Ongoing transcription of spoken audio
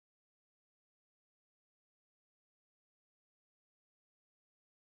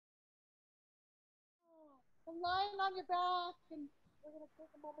lying on your back, and we're going to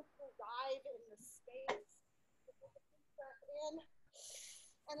take a moment to arrive in the space. Take a deep breath in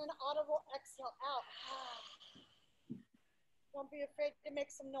and an audible exhale out. Don't be afraid to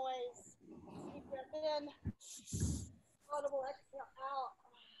make some noise. Deep breath in, audible exhale out.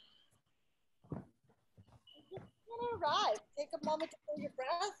 You're just going to arrive. Take a moment to feel your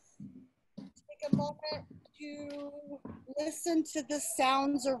breath. Take a moment to listen to the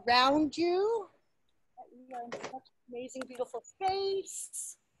sounds around you. You are in such an amazing, beautiful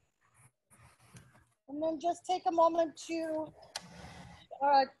space. And then just take a moment to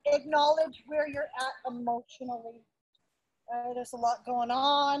acknowledge where you're at emotionally. There's a lot going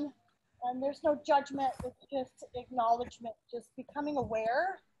on, and there's no judgment. It's just acknowledgement, just becoming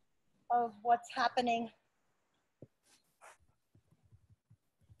aware of what's happening.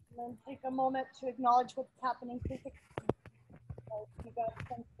 And then take a moment to acknowledge what's happening physically. You got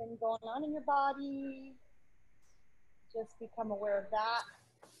something going on in your body. Just become aware of that.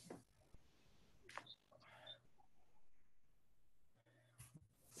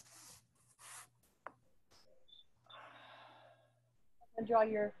 And draw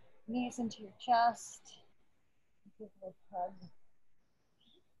your knees into your chest. Give it a hug.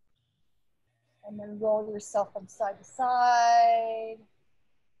 And then roll yourself from side to side.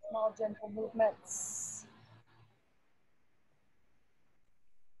 Small, gentle movements.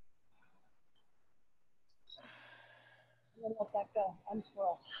 And then let that go.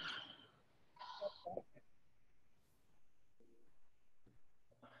 Unswirl. Okay.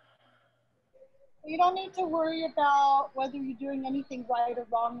 You don't need to worry about whether you're doing anything right or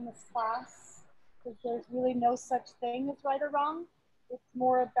wrong in this class, because there's really no such thing as right or wrong. It's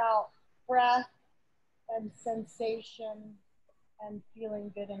more about breath and sensation and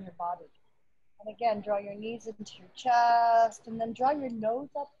feeling good in your body. And again, draw your knees into your chest, and then draw your nose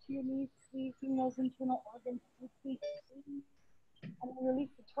up to your knees, squeezing those internal organs. And then release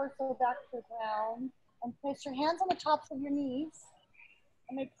the torso back to the ground, and place your hands on the tops of your knees,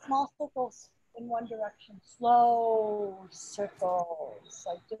 and make small circles in one direction. Slow circles,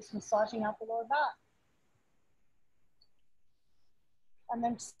 like just massaging out the lower back. And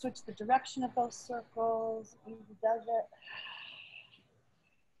then switch the direction of those circles. Easy does it.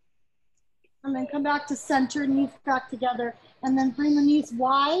 And then come back to center, knees back together. And then bring the knees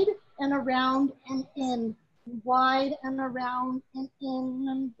wide and around and in. Wide and around and in,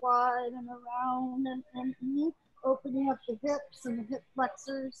 and wide and around and in. Opening up the hips and the hip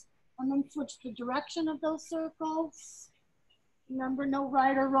flexors. And then switch the direction of those circles. Remember, no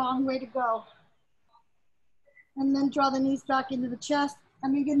right or wrong way to go. And then draw the knees back into the chest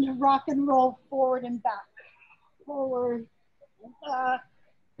and begin to rock and roll forward and back. Forward, back,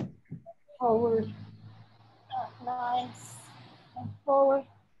 forward, back, nice. And forward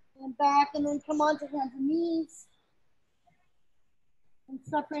and back, and then come on to hands and knees. And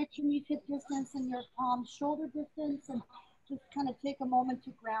separate your knees hip distance and your palms shoulder distance, and just kind of take a moment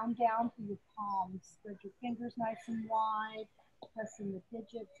to ground down through your palms. Spread your fingers nice and wide, pressing the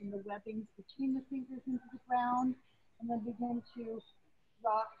digits and the webbings between the fingers into the ground, and then begin to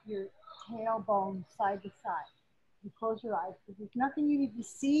rock your tailbone side to side. And close your eyes, because there's nothing you need to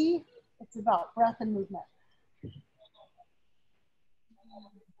see. It's about breath and movement.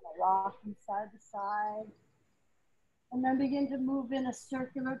 Rocking side to side. And then begin to move in a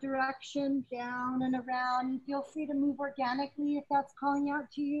circular direction, down and around. And feel free to move organically if that's calling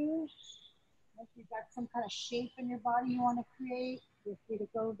out to you. If you've got some kind of shape in your body you want to create, feel free to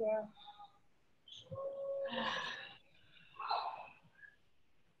go there.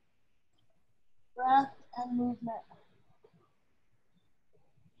 Breath and movement.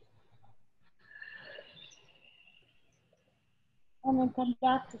 And then come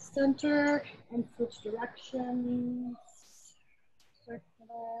back to center and switch directions.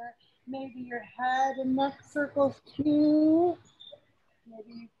 Circular. Maybe your head and neck circles too.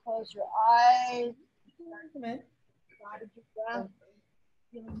 Maybe you close your eyes. Body your breath.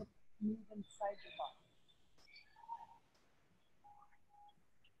 Feeling the move inside your body.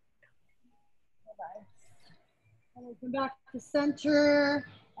 And we come back to center,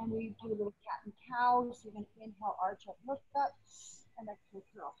 and we do a little cat and cow. So you're going to inhale, arch up, lift up, and exhale,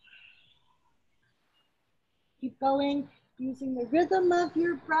 curl. Keep going, using the rhythm of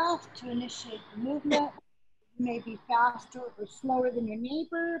your breath to initiate the movement. You may be faster or slower than your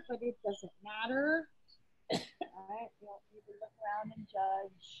neighbor, but it doesn't matter. All right, you don't need to look around and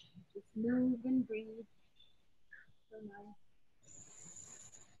judge. Just move and breathe. So nice.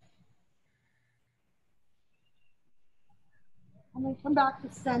 And then come back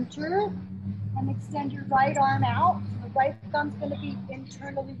to center and extend your right arm out. So the right thumb's going to be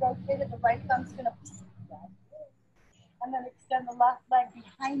internally rotated. The right thumb's going to And then extend the left leg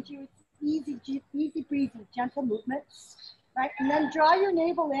behind you. It's easy, easy breezy, gentle movements, right? And then draw your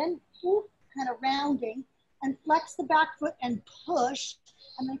navel in, kind of rounding, and flex the back foot and push,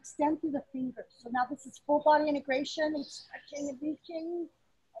 and then extend through the fingers. So now this is full body integration, and stretching and reaching,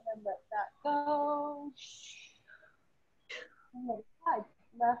 and then let that go. And let it slide.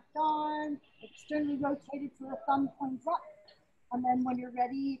 Left arm, externally rotated so the thumb points up. And then when you're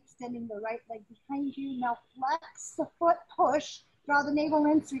ready, extending the right leg behind you. Now flex the foot, push, draw the navel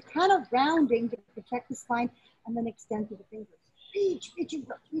in. So you're kind of rounding to protect the spine, and then extend through the fingers. Reach, reach and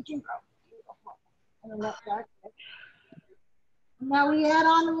grow, reach and grow. Beautiful. And then let that go. Now we add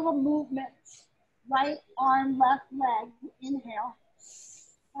on a little movement. Right arm, left leg, inhale.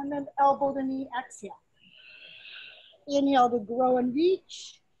 And then elbow to knee, exhale. Inhale to grow and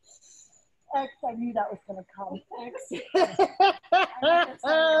reach. I knew that was going to come.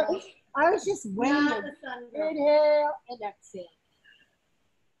 I was just waiting. Inhale and exhale.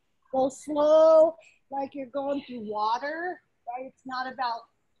 Go slow, like you're going through water, right? It's not about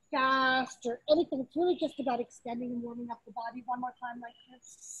fast or anything. It's really just about extending and warming up the body. One more time like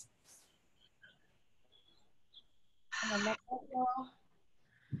this. And then let that go.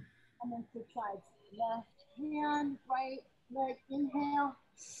 And then switch sides. Left hand, right leg, inhale.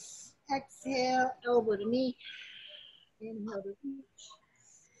 Exhale, elbow to knee. Inhale to reach.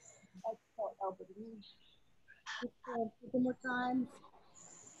 Exhale, elbow to knee. One more time.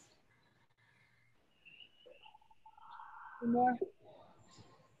 One more.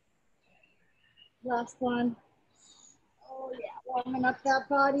 Last one. Oh yeah, warming up that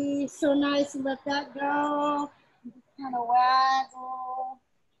body. So nice. And let that go. And just kind of waggle.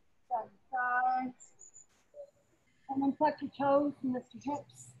 Side to side. And then flex your toes and lift your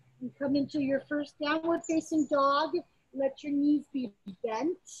hips. And come into your first downward facing dog. Let your knees be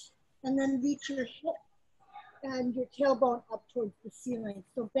bent. And then reach your hip and your tailbone up towards the ceiling.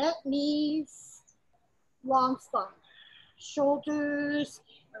 So bent knees, long spine. Shoulders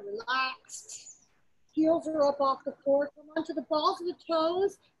are relaxed. Heels are up off the floor. Come onto the balls of the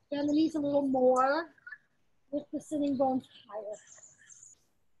toes. Bend the knees a little more. Lift the sitting bones higher.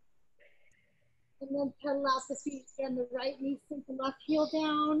 And then pedal out the feet. Bend the right knee, sink the left heel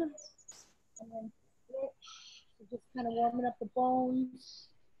down. And then switch. So just kind of warming up the bones.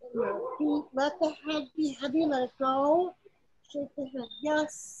 And your feet. Let the head be heavy. Let it go. Shake the head,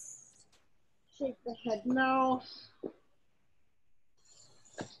 yes. Shake the head, no.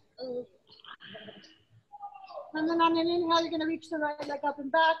 And then on an inhale, you're going to reach the right leg up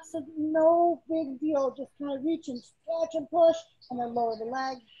and back. So no big deal. Just kind of reach and stretch and push. And then lower the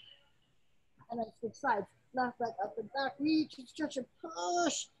leg. And then switch sides. Left leg up and back. Reach and stretch and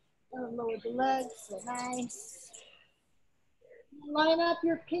push. And then lower the leg. So nice. Line up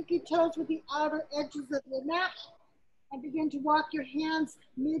your pinky toes with the outer edges of the mat. And begin to walk your hands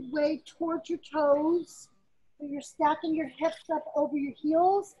midway towards your toes. So you're stacking your hips up over your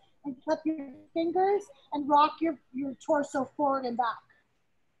heels. And cup your fingers and rock your torso forward and back.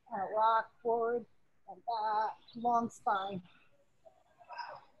 Rock forward and back, long spine.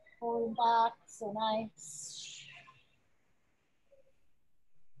 Forward and back, so nice.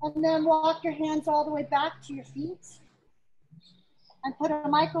 And then walk your hands all the way back to your feet. And put a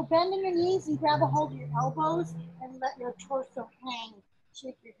micro bend in your knees and grab a hold of your elbows and let your torso hang.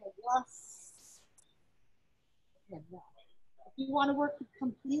 Shake your head, yes. Head no. If you want to work with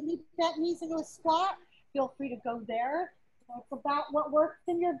completely bent knees into a squat, feel free to go there. So it's about what works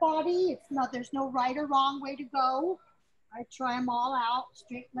in your body. It's not, there's no right or wrong way to go. I try them all out.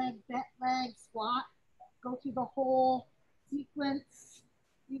 Straight leg, bent leg, squat. Go through the whole sequence.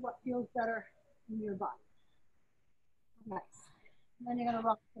 See what feels better in your body. Nice. And then you're going to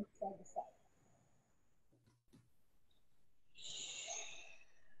rock from side to side.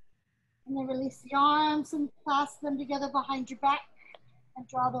 And then release the arms and clasp them together behind your back. And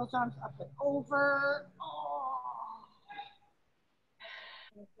draw those arms up and over. Oh.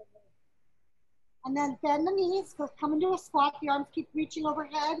 And then bend the knees. So come into a squat. The arms keep reaching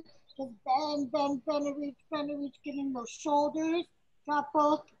overhead. Just bend, bend, bend and reach, getting those shoulders. Drop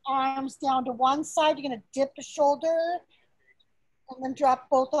both arms down to one side. You're going to dip the shoulder. And then drop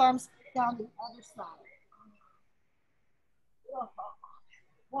both arms down the other side.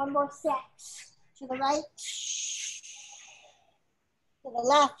 One more set. To the right. To the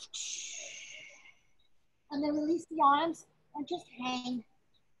left. And then release the arms and just hang.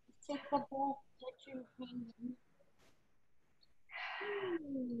 Just take the breath that you hang.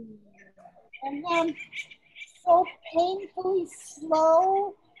 And then so painfully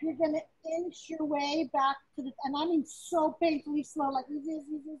slow, you're going to inch your way back to the, and I mean so painfully slow, like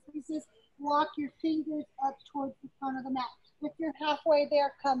resist, walk your fingers up towards the front of the mat. If you're halfway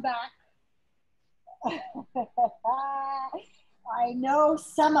there, come back. I know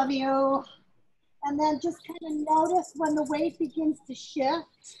some of you. And then just kind of notice when the weight begins to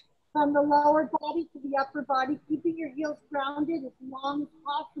shift from the lower body to the upper body, keeping your heels grounded as long as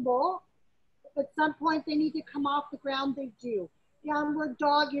possible. If at some point they need to come off the ground, they do. Downward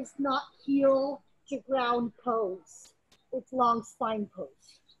dog is not heel to ground pose. It's long spine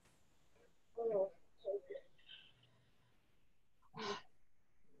pose.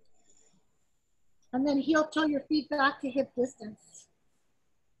 And then heel toe your feet back to hip distance.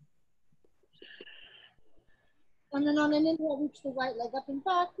 And then on an inhale, reach the right leg up and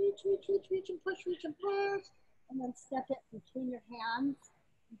back. Reach, reach, reach, reach, and push, reach, and push. And then step it between your hands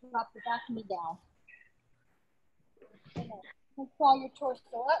and drop the back knee down. And claw your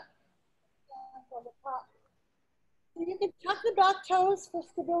torso up. And go to the top. So you can tuck the back toes for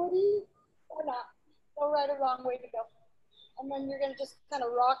stability or not. No right or wrong way to go. And then you're going to just kind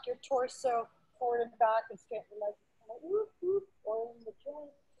of rock your torso forward and back and straighten the legs. Kind of whoop, whoop, or in the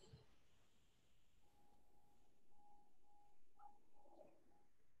joint.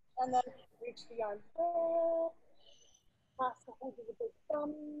 And then reach the arms up. Pass the hands of the big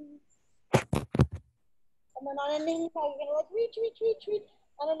thumbs. And then on an inhale, you're going to like reach, reach, reach, reach.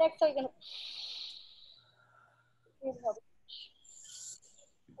 On the next exhale, you're going to inhale to reach.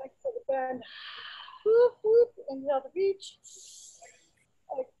 Exhale to bend. Whoop, whoop. Inhale to reach.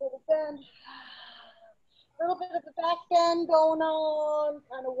 Exhale to bend. A little bit of the back bend going on.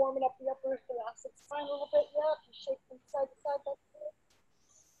 Kind of warming up the upper thoracic spine a little bit. Yeah, you shake from side to side. That's good.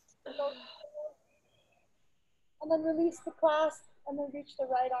 And then release the clasp. And then reach the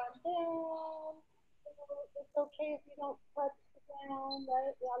right arm down. It's okay if you don't touch the ground,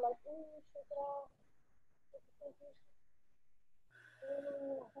 right? Yeah, like, ooh, shake it out.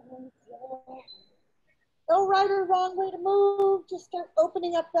 No right or wrong way to move. Just start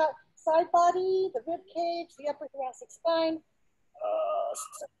opening up that side body, the rib cage, the upper thoracic spine.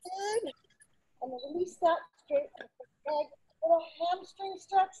 So good. And then release that straight leg. A little hamstring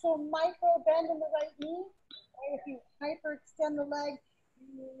stretch, so micro bend in the right knee. Right? If you hyperextend the leg,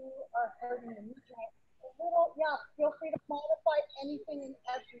 you are hurting the knee joint. A little, yeah, feel free to modify anything and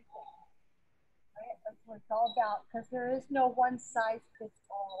everything. Right? That's what it's all about, because there is no one size fits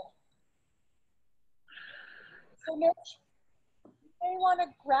all. So Mitch, you may want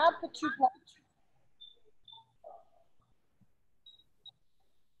to grab the two blocks.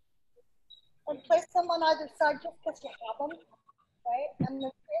 And place them on either side just because you have them, right? And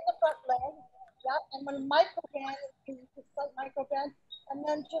then straighten the front leg, yeah. And when micro bend, you can just like micro bend, and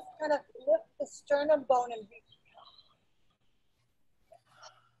then just kind of lift the sternum bone and reach.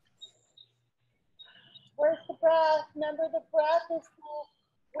 Where's the breath? Remember, the breath is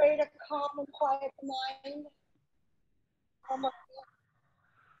the way to calm and quiet the mind.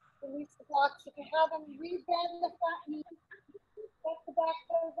 Release the blocks. If you have them, rebend the front knee. Let the back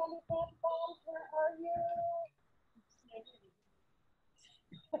toes on the front palms. Where are you?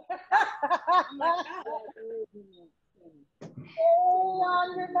 Stay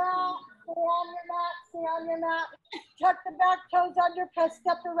on your mat. Stay on your mat. Stay on your mat. Tuck the back toes under. Press.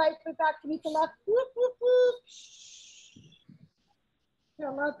 Step the right foot back to meet the left. Whoop, whoop, whoop.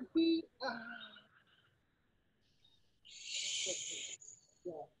 Fill out the feet.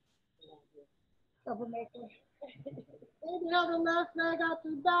 Troublemaker. Inhale the left leg out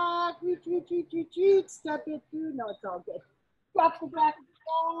the back. Reach, reach, reach, reach, reach. Step it through. No, it's all good. Drop the back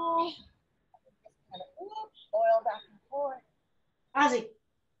down. Kind of oil back and forth. Ozzy.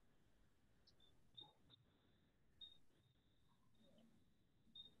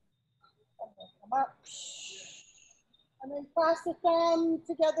 Come up. And then cross the thumb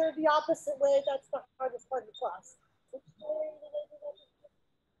together the opposite way. That's the hardest part of the class.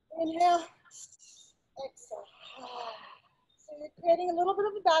 Inhale. Exhale. So you're creating a little bit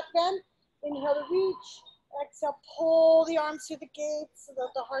of a back bend. Inhale to reach. Exhale, pull the arms through the gates,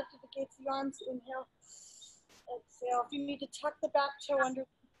 the heart through the gates of the arms. Inhale. Exhale. If you need to tuck the back toe under,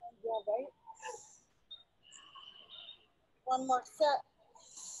 yeah, right? One more set.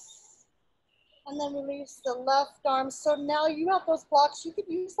 And then release the left arm. So now you have those blocks. You could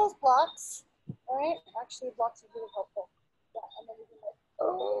use those blocks, all right? Actually, blocks are really helpful. Yeah, and then you can like,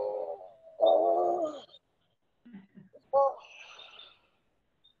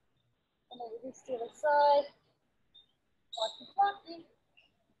 and then release the other side. Blocky, blocky.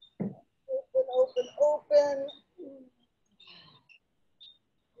 Open, open, open.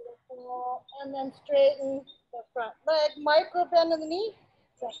 Beautiful. And then straighten the front leg. Micro bend in the knee.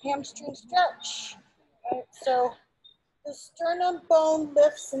 It's a hamstring stretch. All right, so The sternum bone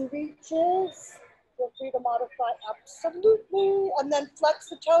lifts and reaches. Feel free to modify absolutely. And then flex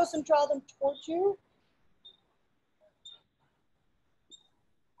the toes and draw them towards you.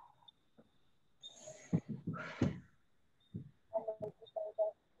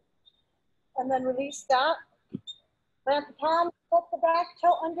 And then release that. Plant the palm, flip the back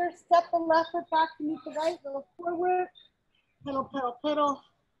toe under, step the left foot back to meet the right, little forward. Pedal, pedal, pedal.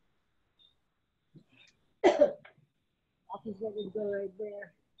 That is ready to go right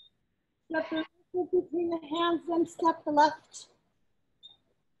there. Step the left between the hands, then step the left.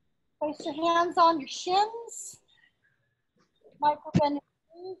 Place your hands on your shins. Micro bend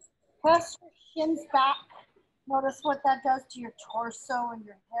your knees. Press your shins back. Notice what that does to your torso and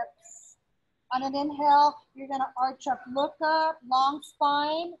your hips. On an inhale, you're going to arch up, look up, long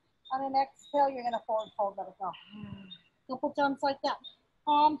spine. On an exhale, you're going to forward fold, let it go. Couple times like that.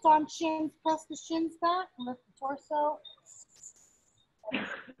 Palms on shins, press the shins back, lift the torso.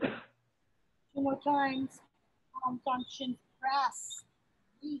 2 more times. Palms on shins, press,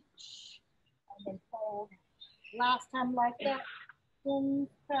 reach, and then fold. Last time like that. Shins,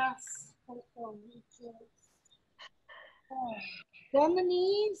 press, torso reaches. Bend the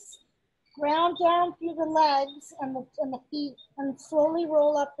knees, ground down through the legs and the feet, and slowly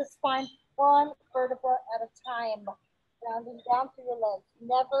roll up the spine 1 vertebra at a time. Rounding down through your legs.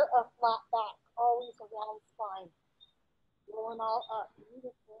 Never a flat back, always a round spine. Rolling all up.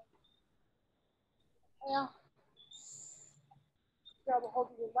 Beautiful. Yeah. Grab a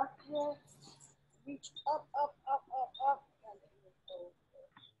hold of your left wrist. Reach up, up, up, up, up.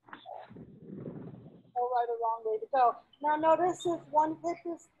 No right or wrong way to go. Now notice if one hip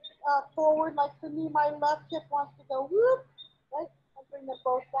is forward, like for me, my left hip wants to go whoop, right? And bring them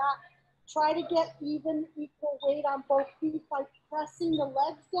both back. Try to get even equal weight on both feet by pressing the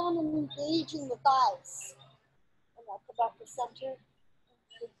legs down and engaging the thighs. And now come back to center.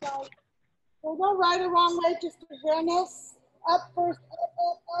 So no right or wrong way, just awareness. Up first, up,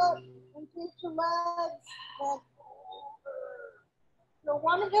 up, up. Engage the legs. Then over. So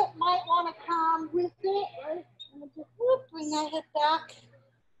one hip might want to come with it, right? And just whoop, bring that hip back.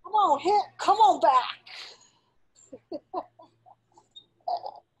 Come on, hip, come on back.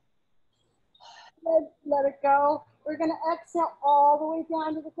 Let it go. We're going to exhale all the way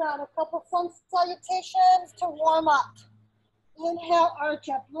down to the ground. A couple sun salutations to warm up. Inhale, arch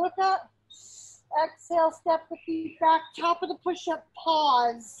up, look up. Exhale, step the feet back. Top of the push-up,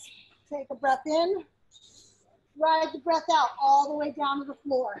 pause. Take a breath in. Ride the breath out all the way down to the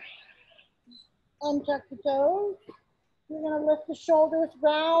floor. Untuck the toes. You're going to lift the shoulders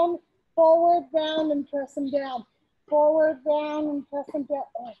round, forward, round, and press them down. Forward, round, and press them down.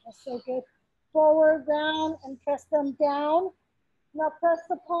 Oh, that's so good. Forward, round, and press them down. Now press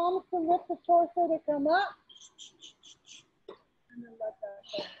the palms to lift the torso to come up. And then let that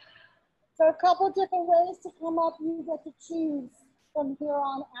go. So a couple different ways to come up. You get to choose from here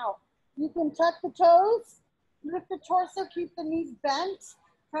on out. You can tuck the toes, lift the torso, keep the knees bent,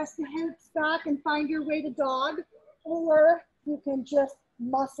 press the hips back and find your way to dog, or you can just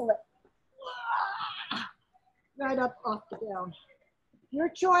muscle it. Right up, off the ground. Your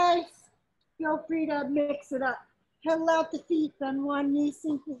choice. Feel free to mix it up. Pedal out the feet, bend one knee,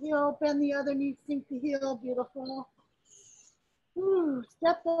 sink the heel, bend the other knee, sink the heel. Beautiful. Ooh,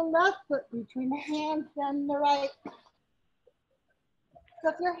 step the left foot between the hands, then the right. So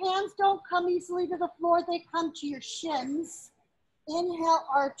if your hands don't come easily to the floor, they come to your shins. Inhale,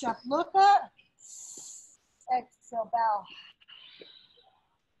 arch up, look up. Exhale, bow.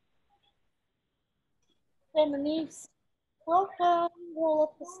 Bend the knees. Welcome, roll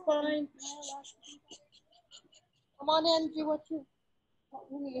up the spine. Come on in, do what you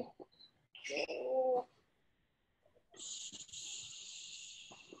need.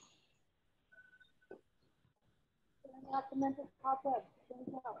 Out the mental cobweb.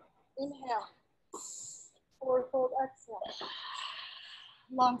 Inhale. Forward fold, exhale.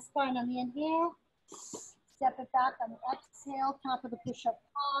 Long spine on the inhale. Step it back on the exhale. Top of the push-up,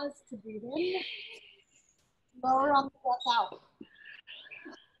 pause to breathe in. Lower on the breath out.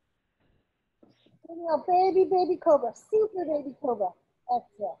 Inhale, baby, baby cobra. Super baby cobra.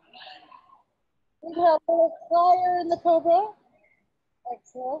 Exhale. Inhale, a little higher in the cobra.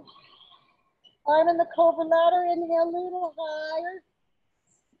 Exhale. Arm in the cobra ladder. Inhale, a little higher.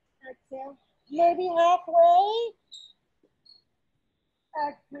 Exhale. Maybe halfway.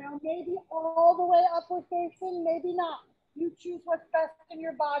 Exhale. Maybe all the way upward facing. Maybe not. You choose what's best in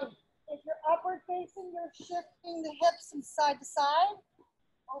your body. If you're upward facing, you're shifting the hips from side to side.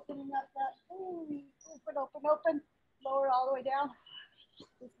 Opening up that, open, open, open. Lower all the way down.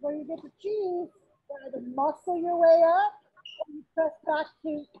 This is where you get to choose. Try to muscle your way up. And you press back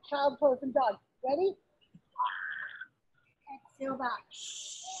to child pose and dog. Ready? Exhale back.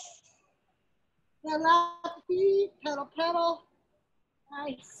 Pedal out the feet, pedal, pedal.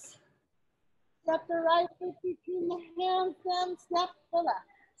 Nice. Step the right foot between the hands, then step the left.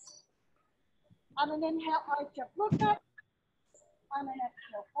 On an inhale, arch up, look up. On an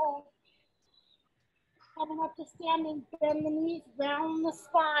exhale, hold. Coming up to standing, bend the knees, round the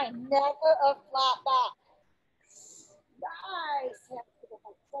spine, never a flat back. Nice. Hands to the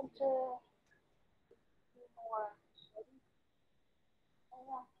heart center. Two more. Ready?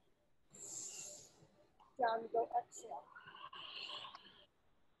 Down you go, exhale.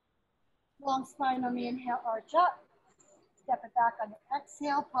 Long spine on the inhale, arch up. Step it back on the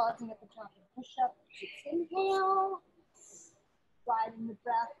exhale, pausing at the top and push up. Inhale. Riding the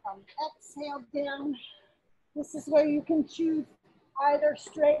breath on the exhale down. This is where you can choose either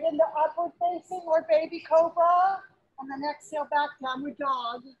straight into upward facing or baby cobra. And then exhale back, downward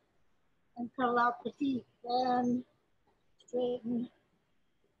dog. And curl out the feet. Then straighten,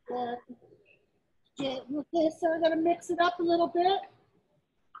 then straighten. Okay, so we're gonna mix it up a little bit.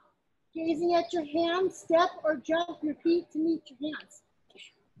 Gazing at your hands, step or jump your feet to meet your hands.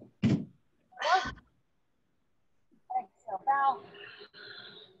 Exhale, bow.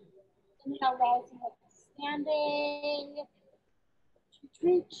 Inhale, rising up, standing.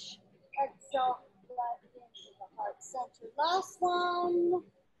 Reach. Exhale, right into the heart center. Last one.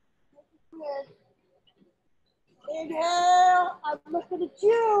 Good. Inhale, I'm looking at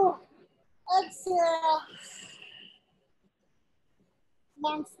you. Exhale.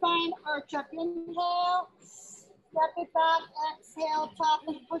 Long spine, arch up, inhale. Step it back, exhale, top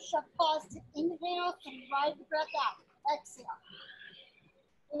and push up, pause to inhale, and ride the breath out. Exhale.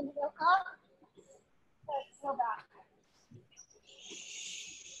 Inhale up, exhale back.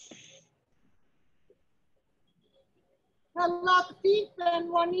 Pedal out the feet, bend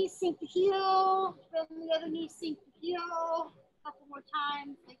one knee, sink the heel, bend the other knee, sink the heel. A couple more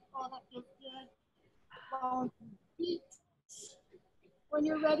times, like, oh, that feels good. Bones and feet. When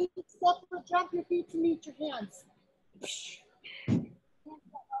you're ready, step or jump your feet to meet your hands.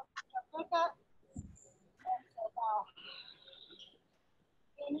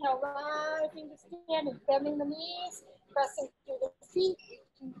 Inhale, rising to standing, bending the knees, pressing through the feet,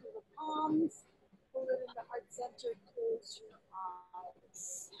 reaching through the palms. Pull it in the heart center, close your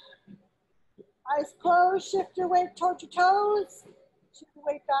eyes. Eyes closed, shift your weight towards your toes. Shift your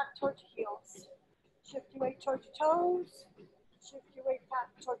weight back towards your heels. Shift your weight towards your toes. Shift your weight back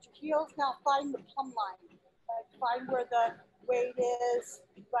towards your heels. Now find the plumb line. Find where the weight is,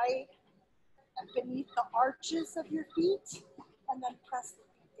 right beneath the arches of your feet. And then press the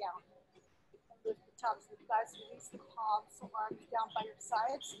feet down. And lift the tops of the thighs, release the palms, so arms down by your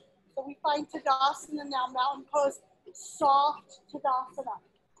sides. So we find Tadasana now, mountain pose, soft Tadasana.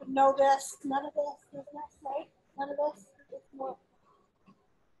 So no this, none of this, there's no right? None of this, it's more.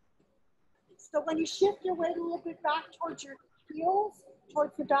 So when you shift your weight a little bit back towards your heels,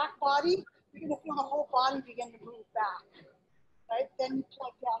 towards the back body, you're gonna feel the whole body begin to move back, right? Then you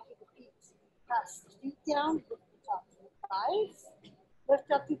plug down to the feet. Press the feet down, lift the tops of the thighs,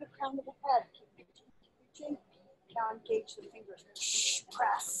 lift up through the crown of the head. Keep reaching. Now engage the fingers.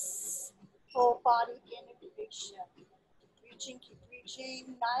 Press. Full body integration. Reaching, keep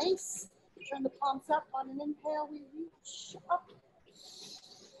reaching. Nice. Turn the palms up. On an inhale, we reach up.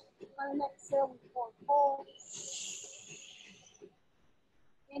 On an exhale, we fold.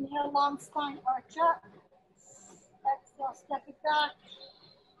 Inhale, long spine, arch up. Exhale, step it back.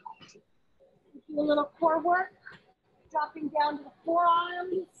 Do a little core work. Dropping down to the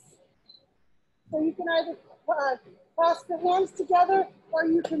forearms. So you can either cross the hands together or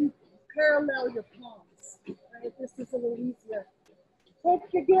you can parallel your palms. Right? This is a little easier. Take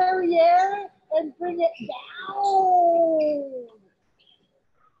your derriere and bring it down.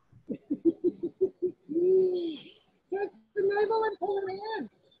 Take the navel and pull it in.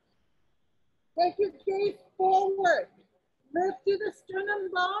 Take your gaze forward. Lift through the sternum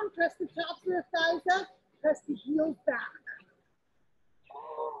bone. Press the tops of the thighs up. Press the heels back.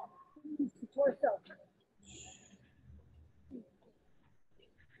 Release the torso.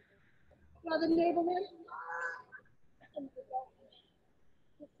 Draw the navel in.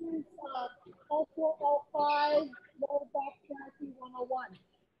 This is also L5, low back therapy 101.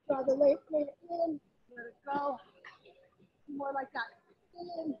 Draw the leg in, let it go. More like that.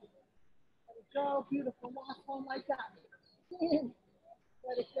 In, let it go. Beautiful. Last one like that. In,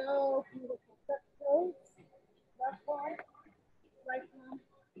 let it go. Beautiful. Touch toes. Left arm, right arm.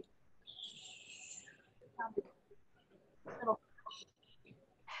 Middle.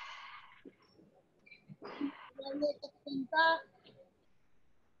 it between back.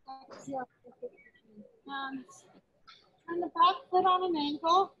 Exhale, take it between hands. Turn the back foot on an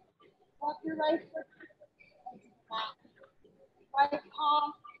angle. Walk your right foot to the back. Right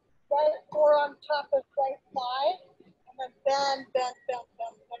palm, right forearm top of right thigh. And then bend, bend, bend,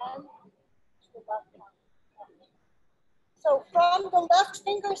 bend, bend to the left arm. So from the left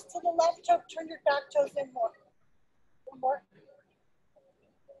fingers to the left toe, turn your back toes in more. One more.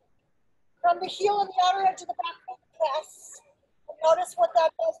 From the heel and the outer edge of the back foot, press. And notice what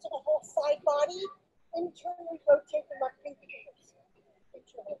that does to the whole side body. Internally rotate the left fingers.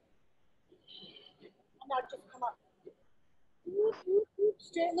 Internally. And now just come up.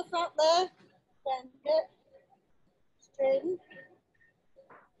 Straighten the front leg. Bend it. Straighten.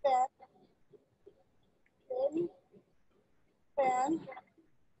 Bend. Bend. Bend.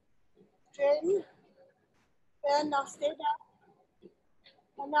 Straighten. Bend. Now stay down.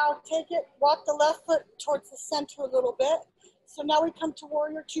 And now take it, walk the left foot towards the center a little bit. So now we come to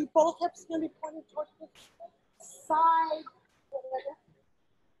warrior two. Both hips are going to be pointed towards the side.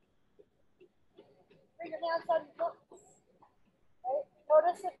 Bring your hands on your hips. Right?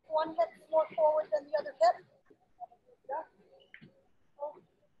 Notice if one hip's more forward than the other hip.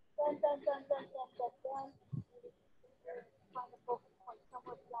 Bend, bend, bend, bend, bend, bend, bend. Find the focus point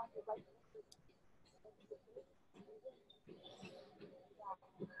somewhere beyond your right foot.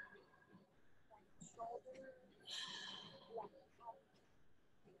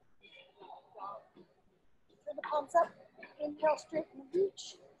 Turn the palms up. Inhale, straighten and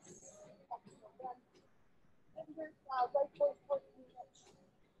reach. Fingers, right toes towards the edge.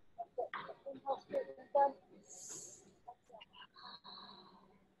 Inhale, straighten and bend.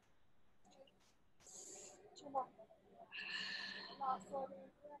 Two more. Now, slowly.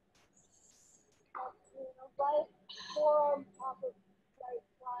 Right forearm, top of right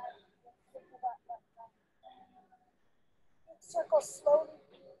thigh. Circle slowly.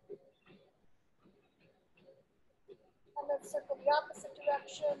 And then circle the opposite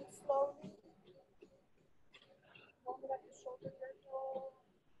direction slowly. Moment at the shoulder girdle.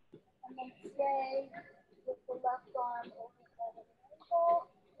 And then stay with the left arm overhead at an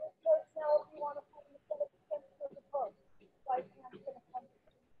angle. Now, if you want to put the full extension of the foot, right hand's going to come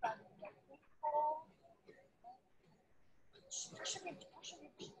between the back and the ankle. Push and reach, push and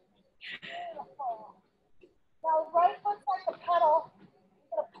reach. Beautiful. Now, right foot's like a pedal.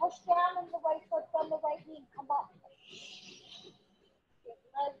 You're going to push down in the right foot, bend the right knee, and come up.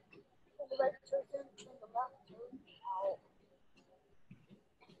 Leg, turn the right toes in, turn the left toes out.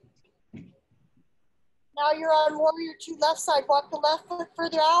 Now you're on warrior two, left side. Walk the left foot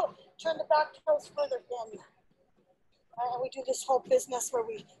further out, turn the back toes further in. And we do this whole business where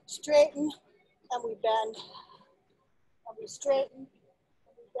we straighten and we bend. And we straighten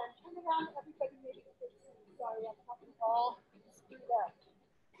and we bend. Turn around, everybody maybe sorry, I'm talking all screwed up.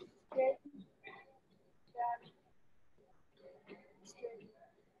 Straighten, bend, straighten.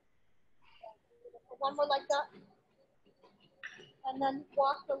 One more like that. And then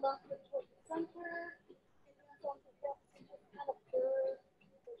walk the left foot towards the center. Hands on the hips and just kind of curve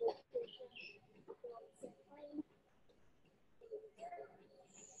the rotation. On the same plane.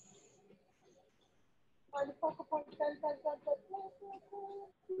 Find the focal point, bend, bend, bend, bend, bend, bend, bend.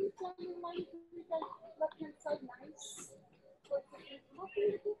 Breathe down your line, breathe down. Left hand side, nice. Towards the center.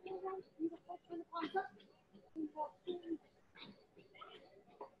 Beautiful, beautiful. Turn the palms up. Inhale, in.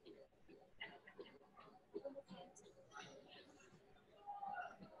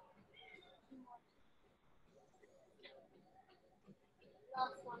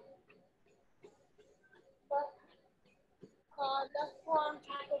 Last one. Left forearm,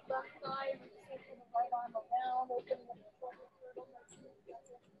 top of left thigh, taking the right arm around, opening up the shoulder girdle, nice and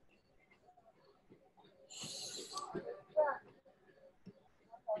together.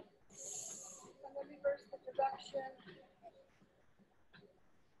 And then reverse the direction.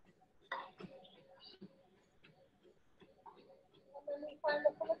 And then we find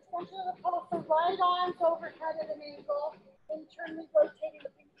the full extension of the pose. The right arm's overhead at an angle, internally rotating the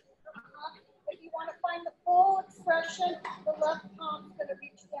fingers up. If you want to find the full expression, the left palm's going to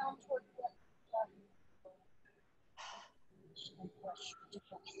reach down towards the left.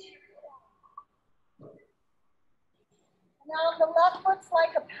 Now the left foot's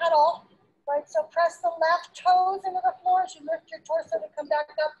like a pedal, right? So press the left toes into the floor as you lift your torso to come back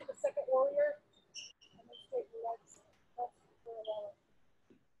up to the second warrior. And then straighten your legs.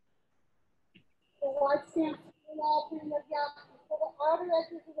 The wide stance, all bring the gap. So the outer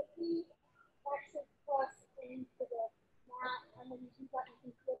edges of the feet actually press into the mat, and then you do that, you can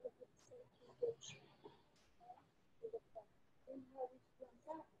flip it to the same engage. Inhale, reach the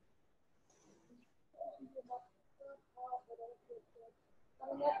arms up.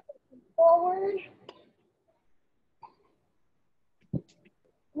 Forward.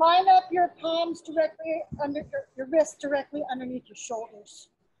 Line up your palms directly under your wrists directly underneath your shoulders.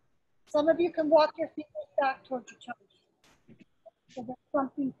 Some of you can walk your feet back towards your toes. So there's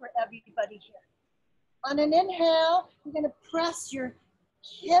something for everybody here. On an inhale, you're going to press your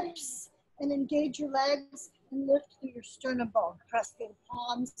hips and engage your legs and lift through your sternum bone. Press the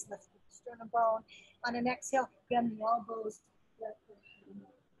palms, lift through the sternum bone. On an exhale, bend the elbows.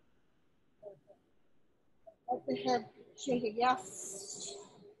 Let the head shake a yes,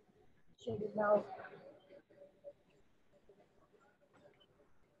 shake a no.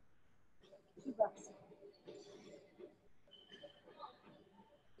 Two breaths.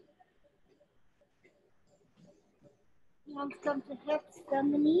 Hands come to hips,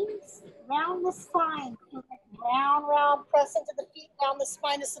 bend the knees, round the spine. Round, round, press into the feet, down the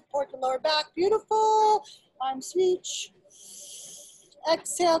spine to support the lower back. Beautiful. Arms reach.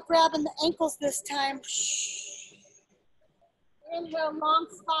 Exhale, grabbing the ankles this time. Inhale, long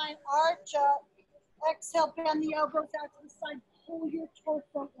spine, arch up. Exhale, bend the elbows out to the side. Pull your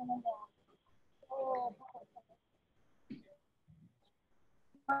torso in and down. Oh,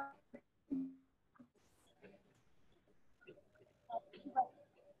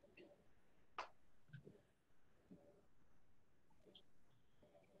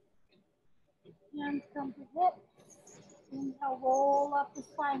 hands come to hips. Inhale, roll up the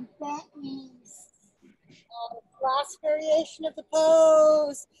spine, bent knees. Last variation of the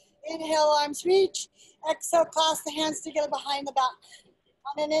pose. Inhale, arms reach. Exhale, clasp the hands together behind the back.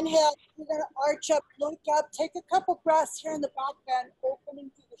 On an inhale, you're going to arch up, look up, take a couple breaths here in the back bend,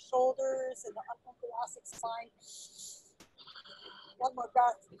 opening through the shoulders and the thoracic spine. One more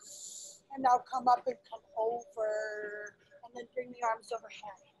breath. And now come up and come over. And then bring the arms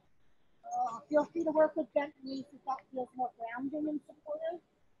overhead. Feel free to work with bent knees if that feels more grounding and supportive.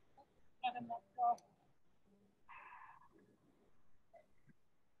 And let go.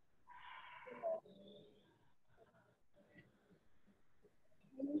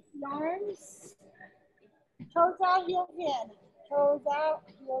 Release the arms. Toes out, heels in. Toes out,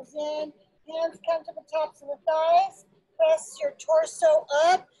 heels in. Hands come to the tops of the thighs. Press your torso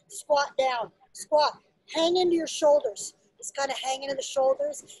up. Squat down. Squat. Hang into your shoulders. Just kind of hang into the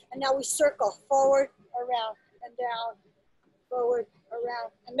shoulders. And now we circle forward, around, and down. Forward,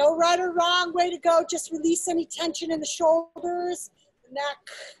 around. And no right or wrong way to go. Just release any tension in the shoulders, the neck.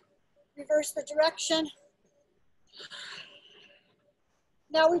 Reverse the direction.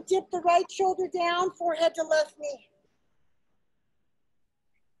 Now we dip the right shoulder down, forehead to left knee.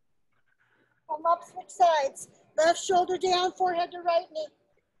 Come up, switch sides. Left shoulder down, forehead to right knee.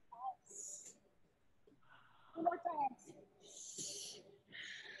 Two more times.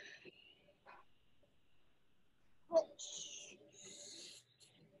 Switch.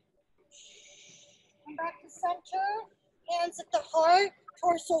 Come back to center. Hands at the heart.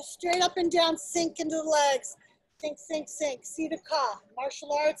 Torso straight up and down. Sink into the legs. Sink, sink, sink. Seated ka.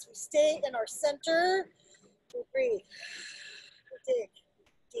 Martial arts. We stay in our center. We breathe. We dig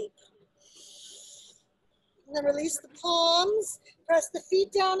deep. And then release the palms. Press the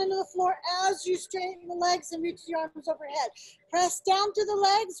feet down into the floor as you straighten the legs and reach the arms overhead. Press down to the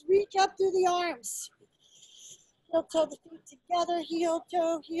legs, reach up through the arms. Heel toe the feet together, heel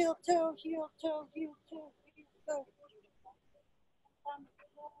toe, heel toe, heel toe, heel toe, heel toe.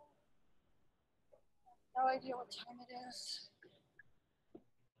 No idea what time it is.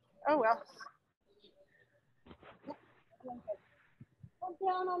 Oh well. Come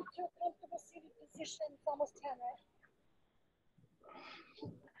down onto a comfortable seated position. It's almost 10, right?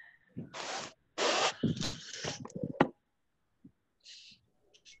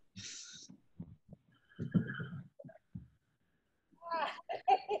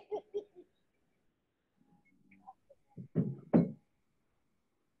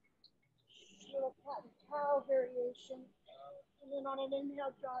 Little cat and cow variation. And then on an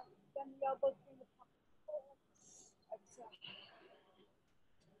inhale, drop, bend the elbows, bring the palms forward. Exhale.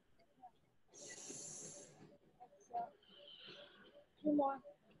 Exhale. Two more.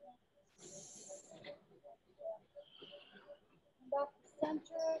 And back to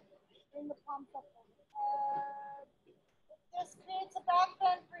center. Bring the palms up overhead. This creates a back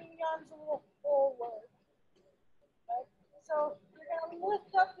bend. Bring the arms a little forward. Okay? So you're going to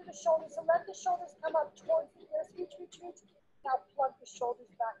lift up through the shoulders. So let the shoulders come up towards the ears. Reach, reach, reach. Now plug the shoulders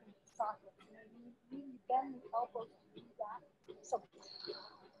back into the socket. You bend the elbows to do that. So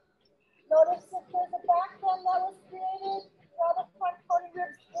notice if there's a back bend that was created, draw the front body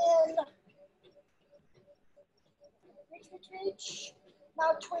ribs in. Reach, reach, reach.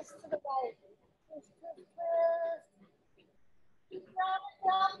 Now twist to the right. Twist, twist, twist. Keep rounding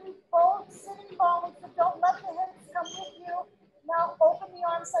down these both sitting bones, so don't let the hips come with you. Now open the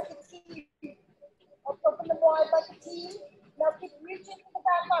arms like a T. Open them wide like a T. Now keep reaching to the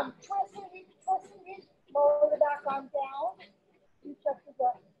back arm. Twist and reach, twist and reach. Lower the back arm down. Reach up to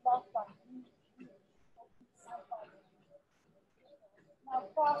the left arm. Now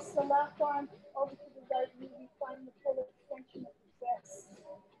cross the left arm over to the right knee. We find the full extension of the wrist.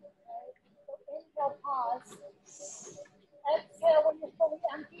 Okay. So inhale, pause. Exhale when you're fully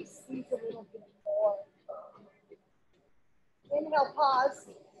empty, squeeze a little bit more. Inhale, pause.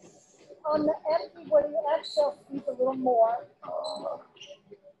 On the empty, when you exhale, squeeze a little more.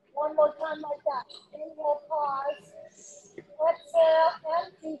 One more time like that. Inhale, pause. Exhale,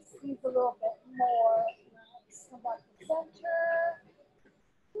 empty, squeeze a little bit more. Nice. Come back to center.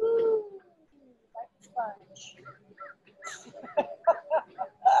 Woo. Like a sponge.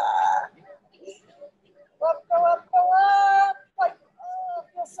 Up, go up, go up. Like, oh,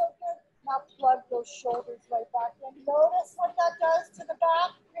 feels so good. Now plug those shoulders right back in. Notice what that does to the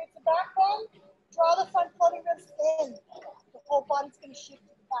back. Creates a backbone. Draw the front floating ribs in. The whole body's going to shift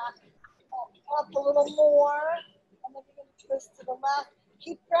to the back. Up a little more. And then you're going to twist to the left.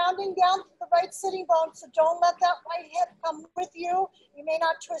 Keep grounding down to the right sitting bone, so don't let that right hip come with you. You may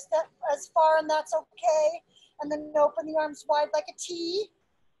not twist that as far, and that's okay. And then open the arms wide like a T.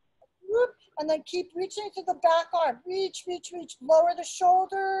 Whoop. And then keep reaching to the back arm. Reach, reach, reach. Lower the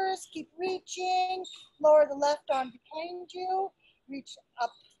shoulders. Keep reaching. Lower the left arm behind you. Reach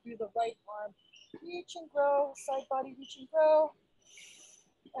up through the right arm. Reach and grow. Side body, reach and grow.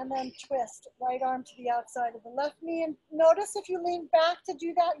 And then twist. Right arm to the outside of the left knee. And notice if you lean back to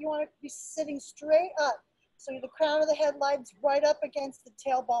do that, you want to be sitting straight up. So the crown of the head lies right up against the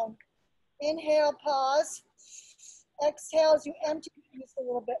tailbone. Inhale, pause. Exhale as you empty, just a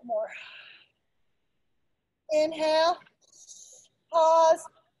little bit more. Inhale, pause,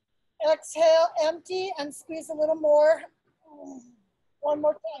 exhale, empty, and squeeze a little more. One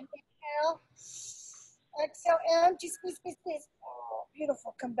more time. Inhale, exhale, empty, squeeze, squeeze, squeeze. Oh,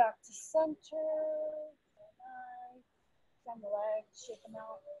 beautiful. Come back to center. Nice. Bend the legs, shake them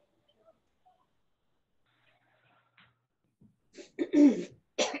out.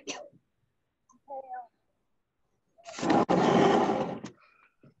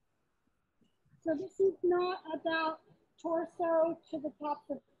 So this is not about torso to the top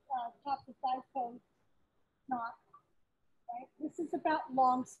of thigh pose. Not, right? This is about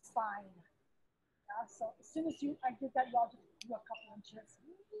long spine. So as soon as I did that, y'all just do a couple inches.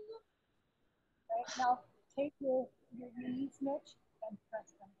 Right, now take your knees, Mitch, and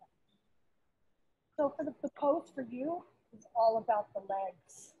press them down. So for the pose for you is all about the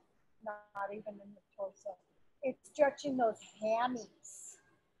legs, not even in the torso. It's stretching those hammies.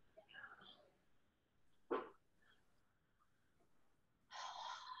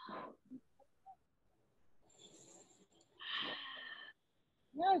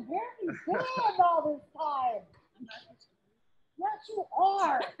 You're very good all this time. Yes, you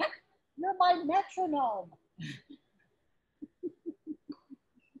are. You're my metronome.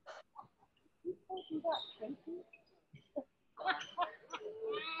 You told me that, Tracy. Come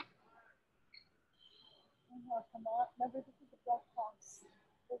on. Remember, this is a breath pulse.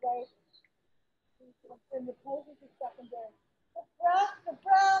 Okay? And the poses are secondary. The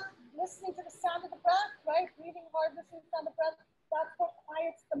breath, listening to the sound of the breath, right? Breathing hard, listening to the sound of the breath. That's what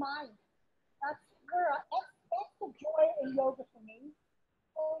quiets the mind. That's the joy in yoga for me.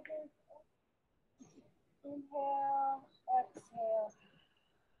 Inhale, exhale.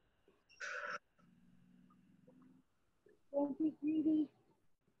 Don't be greedy.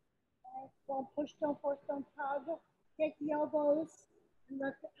 Right? Don't push, don't force, don't tug. Take the elbows and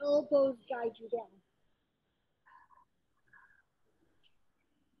let the elbows guide you down.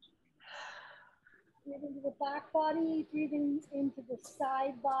 Breathe into the back body, breathing into the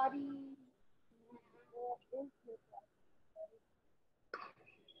side body.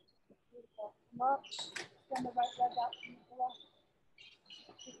 Beautiful. Come up, send the right leg out from the left.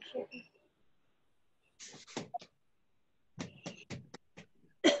 Shaking.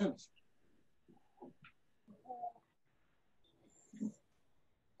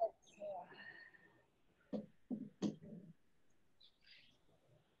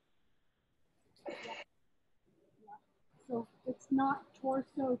 So it's not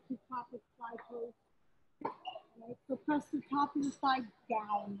torso to top of thigh pose. Right? So press the top of the thigh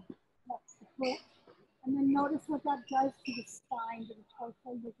down. That's the foot. And then notice what that does to the spine, to the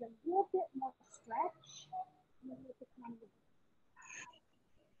torso. You get a little bit more stretch. And then with the kind of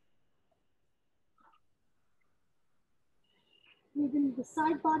Breathe into the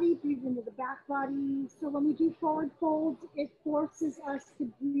side body, breathe into the back body. So when we do forward folds, it forces us to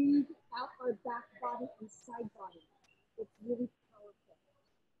breathe out our back body and side body. It's really powerful.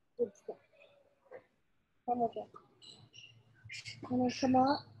 Good stuff. Come with it. And then come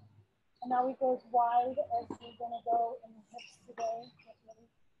up. And now we go as wide as we're going to go in the hips today. Get really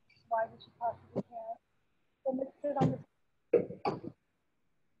as wide as you possibly can. So let's sit on the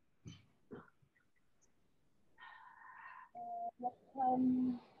next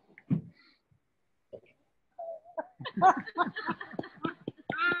time.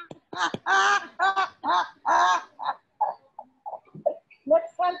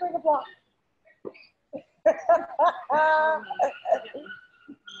 Next time, bring a block.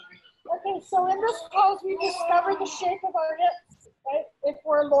 Okay, so in this pose, we discover the shape of our hips, right? If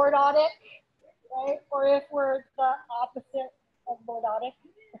we're lordotic, right? Or if we're the opposite of lordotic,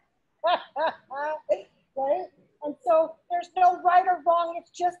 right? And so there's no right or wrong,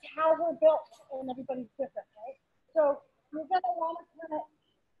 it's just how we're built, and everybody's different, right? So you're gonna wanna kind of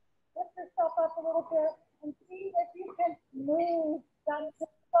lift yourself up a little bit and see if you can move that hip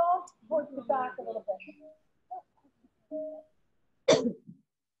ball towards the back a little bit.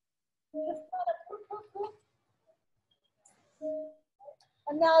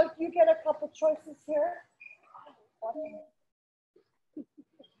 And now you get a couple choices here.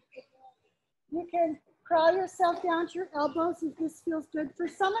 You can crawl yourself down to your elbows if this feels good. For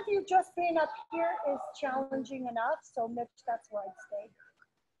some of you, just being up here is challenging enough. So Mitch, that's where I'd stay.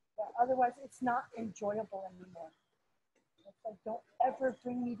 Yeah, otherwise, it's not enjoyable anymore. It's like, don't ever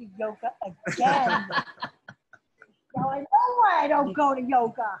bring me to yoga again. Now I know why I don't go to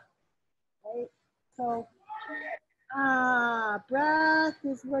yoga. Right? So, breath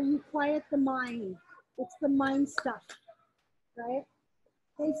is where you quiet the mind. It's the mind stuff, right?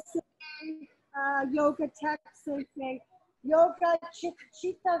 They say, yoga texts, they say, yoga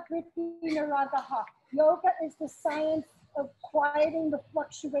chitta vritti niragaha. Yoga is the science of quieting the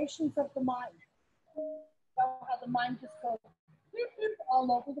fluctuations of the mind. You know how the mind just goes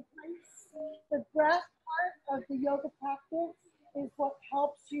all over the place. The breath part of the yoga practice is what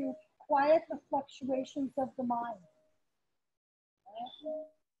helps you quiet the fluctuations of the mind.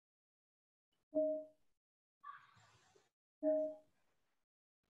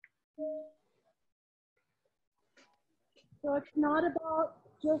 So it's not about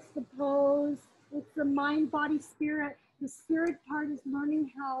just the pose, it's the mind, body, spirit. The spirit part is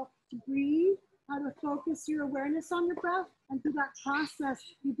learning how to breathe, how to focus your awareness on your breath, and through that process,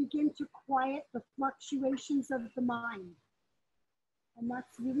 you begin to quiet the fluctuations of the mind. And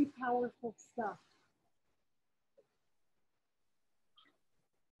that's really powerful stuff.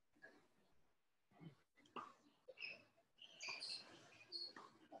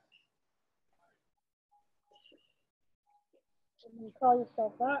 And you call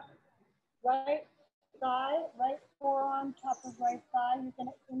yourself up. Right thigh, right forearm, top of right thigh. You're going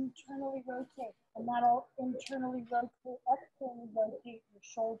to internally rotate, and that'll internally rotate, externally rotate your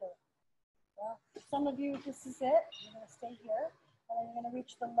shoulder. Yeah. Some of you, this is it. You're going to stay here, and then you're going to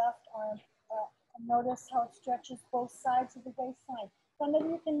reach the left arm up. And notice how it stretches both sides of the waistline. Some of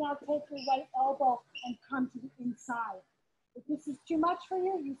you can now take your right elbow and come to the inside. If this is too much for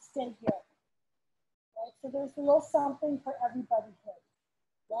you, you stay here. Right? So there's a little something for everybody here.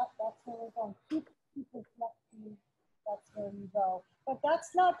 Yep, that's where we're going. Keep reflecting, that's where we go. But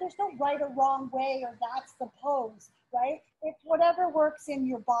that's not, there's no right or wrong way, or that's the pose, right? It's whatever works in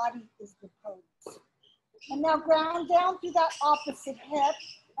your body is the pose. And now ground down through that opposite hip,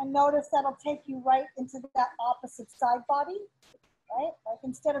 and notice that'll take you right into that opposite side body, right? Like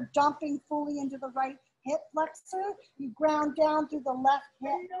instead of jumping fully into the right hip flexor, you ground down through the left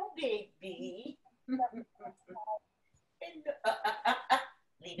hip. Hello, baby. Leave it, leave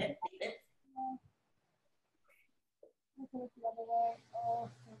it. Look at it the other way. Oh,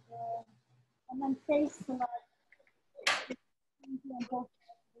 so good. And then face the left.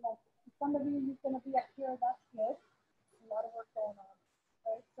 Some of you, you're going to be up here. That's good. There's a lot of work going on.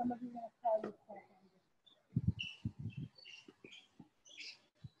 Right? Some of you are going to call yourself on this.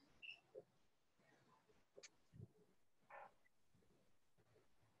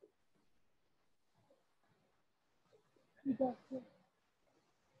 You go through.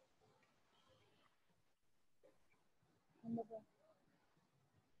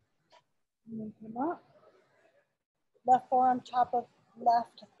 And then come up. Left forearm, top of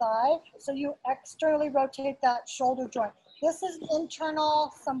left thigh. So you externally rotate that shoulder joint. This is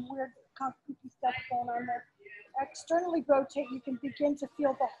internal, some weird kooky stuff going on there. Externally rotate, you can begin to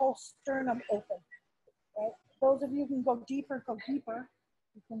feel the whole sternum open. Right? Those of you who can go deeper, go deeper.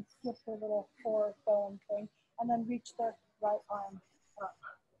 You can skip the little forebone thing and then reach the right arm up.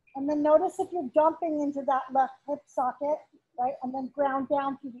 And then notice if you're dumping into that left hip socket, right? And then ground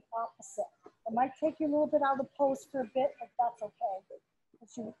down to the opposite. It might take you a little bit out of the pose for a bit, but that's okay.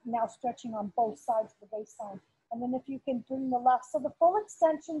 Because you're now stretching on both sides of the baseline. And then if you can bring the left, so the full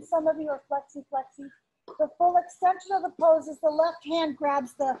extension, some of you are flexy, flexy. The full extension of the pose is the left hand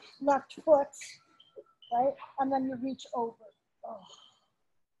grabs the left foot, right? And then you reach over. Oh.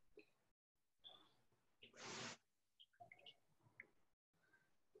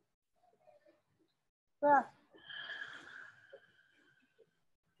 Breath.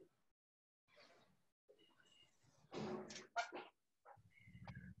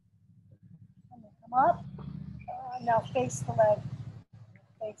 Come up. Now face the leg.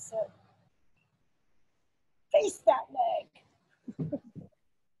 Face it. Face that leg.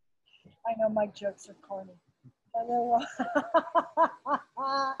 I know my jokes are corny.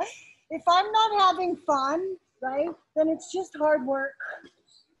 If I'm not having fun, right, then it's just hard work.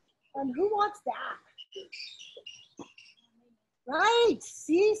 And who wants that? Right.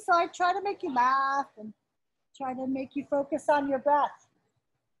 See, so I try to make you laugh and try to make you focus on your breath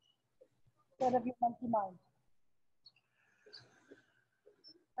instead of your monkey mind.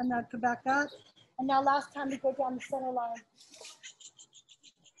 And now come back up. And now last time we go down the center line.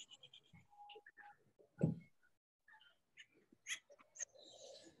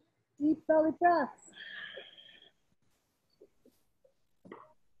 Deep belly breaths.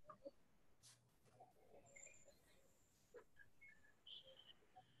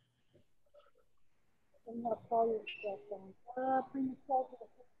 And now pull yourself down. Up, bring yourself to the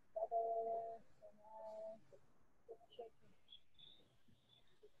hips together.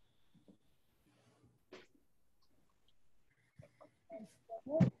 And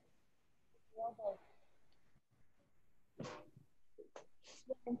stretch. Elbow.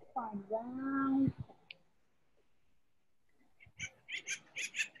 And spine round.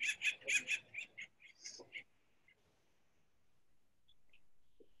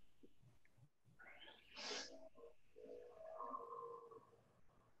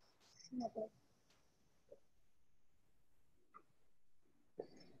 Okay.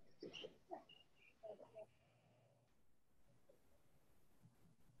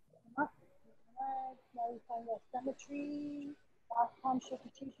 Up. Now you find the symmetry. Last time,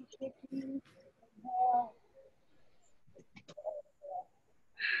 shaky. Inhale.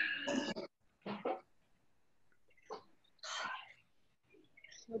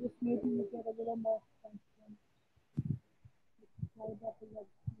 Notice maybe you get a little more tension. Hold up the leg.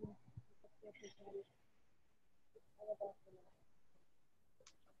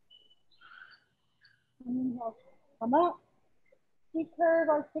 Inhale. Come up. Seat curve,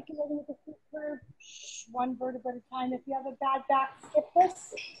 articulating with the seat curve. One vertebra at a time. If you have a bad back, skip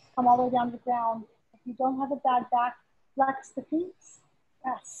this. Come all the way down to the ground. If you don't have a bad back, flex the feet.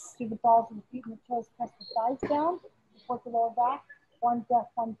 Press through the balls of the feet and the toes. Press the thighs down. Support the lower back. One breath,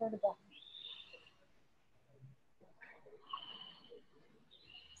 one vertebra.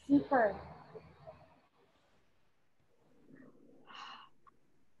 Seat curve.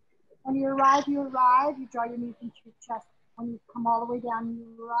 When you arrive, you draw your knees into your chest. When you come all the way down,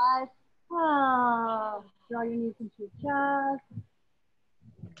 you arrive. Draw your knees into your chest.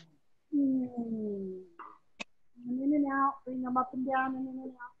 And in and out. Bring them up and down and in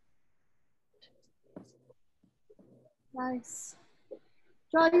and out. Nice.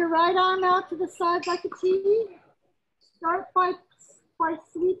 Draw your right arm out to the side like a T. Start by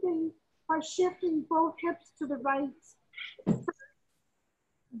sweeping, by shifting both hips to the right.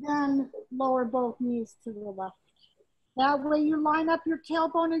 Then lower both knees to the left. That way you line up your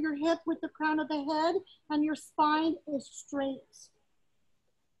tailbone of your hip with the crown of the head and your spine is straight.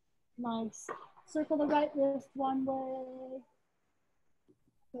 Nice. Circle the right wrist one way.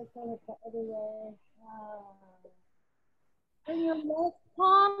 Circle it the other way. Bring your left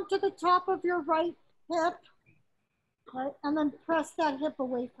palm to the top of your right hip. Right? And then press that hip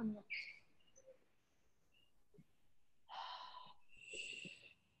away from you.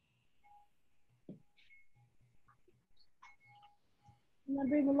 And then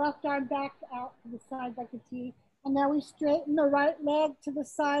bring the left arm back out to the side like a T. And now we straighten the right leg to the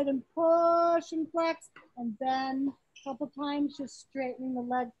side and push and flex and bend a couple times, just straightening the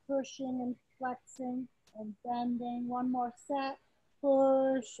leg, pushing and flexing and bending. One more set,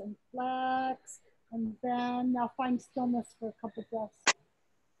 push and flex and bend. Now find stillness for a couple breaths.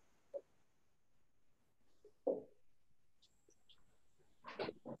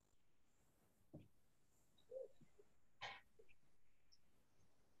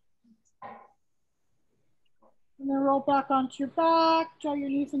 And then roll back onto your back, draw your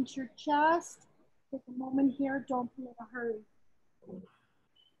knees into your chest. Take a moment here, don't be in a hurry.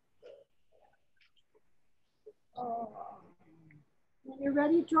 When you're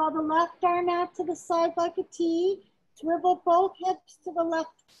ready, draw the left arm out to the side like a T. Swivel both hips to the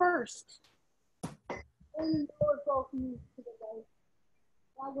left first. And lower both knees to the right.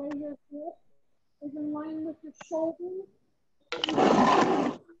 That way your hip is in line with your shoulders.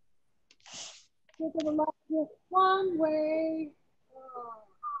 Go to the left hip one way.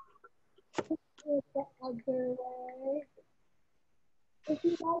 The other way. If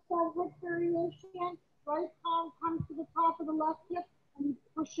you like that hip variation, right palm comes to the top of the left hip and you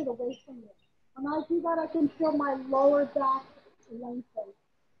push it away from you. When I do that, I can feel my lower back lengthen.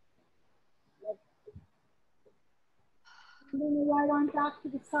 And then the right arm back to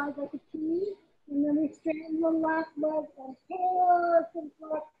the side like a T. And then we straighten the left leg and push and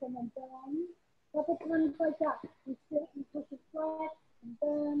flex and then bend. Couple times like that. We straighten, push and flex and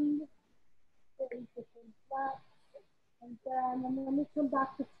bend. Straighten, push and flex and bend. And then we come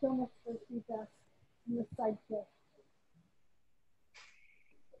back to stillness for a few breaths in the side twist.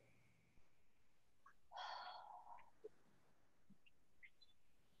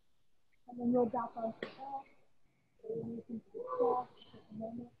 And then roll back on the back.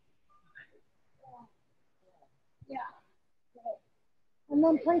 Yeah. And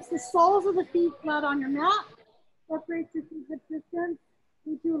then place the soles of the feet flat on your mat. Separate your feet hip distance.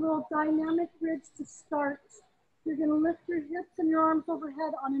 We do a little dynamic bridge to start. You're going to lift your hips and your arms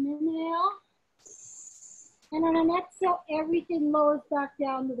overhead on an inhale. And on an exhale, everything lowers back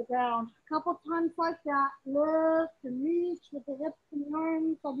down to the ground. A couple times like that. Lift and reach with the hips and the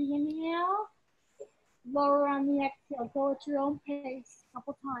arms on the inhale. Lower on the exhale. Go at your own pace. A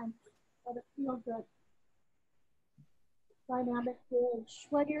couple times. Let it feel good. Dynamic bridge.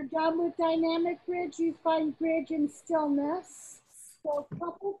 When you're done with dynamic bridge, you find bridge and stillness. So a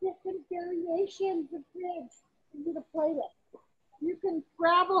couple different variations of bridge for you to play with. You can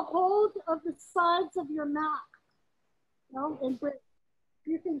grab a hold of the sides of your mat. And bridge.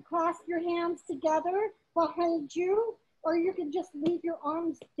 You can clasp your hands together behind you, or you can just leave your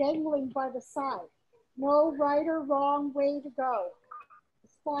arms dangling by the side. No right or wrong way to go.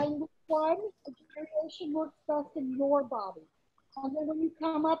 Find one, the variation works best in your body. And then when you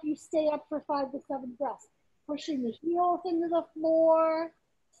come up, you stay up for 5 to 7 breaths, pushing the heels into the floor,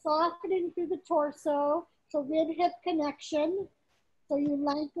 softening through the torso, so rib-hip connection. So you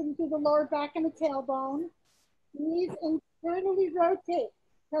lengthen through the lower back and the tailbone. Knees internally rotate.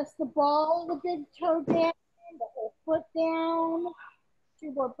 Press the ball of the big toe down, the whole foot down.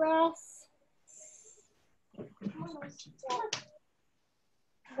 2 more breaths.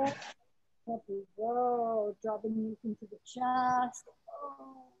 Up we go. Draw the knees into the chest.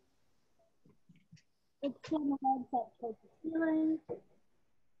 Extend the legs up towards the ceiling.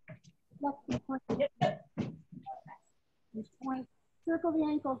 Flex and point. Circle the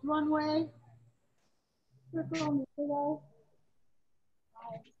ankles one way. Circle on the other way.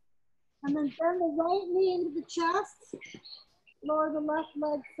 And then bend the right knee into the chest. Lower the left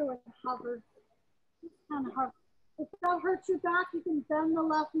leg so it hovers. Just kind of hovers. If that hurts your back, you can bend the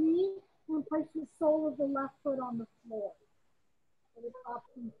left knee and place the sole of the left foot on the floor. So it's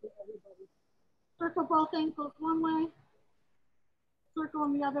options for everybody. Circle both ankles one way. Circle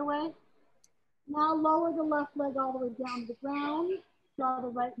them the other way. Now lower the left leg all the way down to the ground. Draw the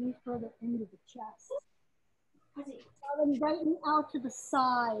right knee further into the chest. Draw the right knee out to the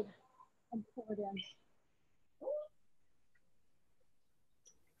side and pull it in.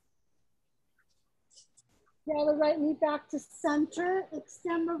 Draw the right knee back to center.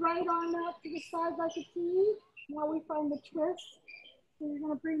 Extend the right arm out to the side like a T. Now we find the twist. So you're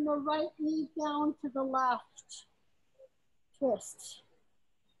going to bring the right knee down to the left. Twist.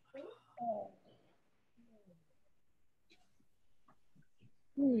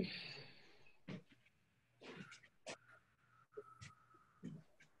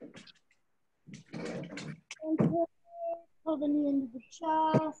 Pull the knee into the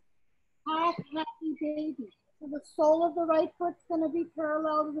chest. Half happy baby. So the sole of the right foot's going to be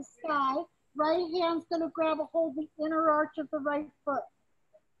parallel to the sky. Right hand's going to grab a hold of the inner arch of the right foot.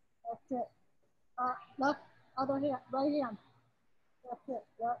 That's it. Left, other hand, right hand. That's it.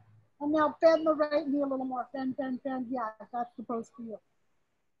 Yep. And now bend the right knee a little more. Bend, bend, bend. Yeah, that's the pose for you.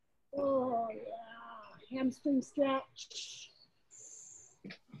 Oh, yeah. Hamstring stretch.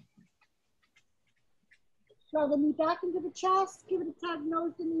 Draw the knee back into the chest. Give it a tug.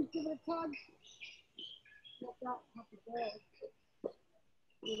 Nose to knee. Give it a tug. Let that happy good.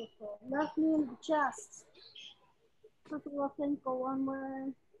 Beautiful. Left knee into the chest. Circle left ankle one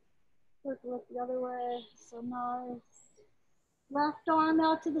way. Circle it the other way. So nice. Left arm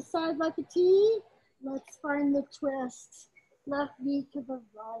out to the side like a T. Let's find the twist. Left knee to the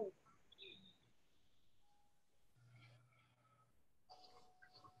right.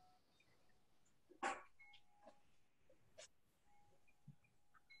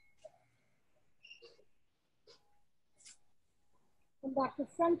 Come back to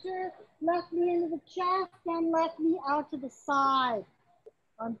center. Left knee into the chest and left knee out to the side.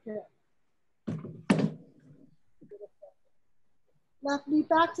 Under. Left knee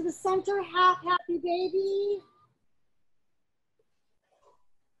back to the center. Half happy baby.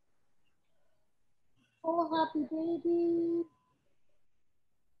 Full happy baby.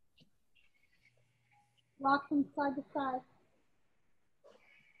 Rock from side to side.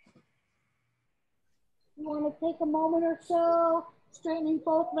 You want to take a moment or so, straightening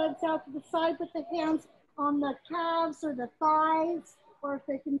both legs out to the side with the hands on the calves or the thighs, or if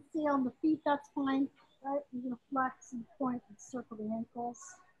they can see on the feet, that's fine. Right? You're going to flex and point and circle the ankles.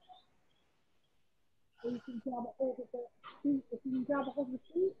 Or you can grab a hold of the feet. If you can grab a hold of the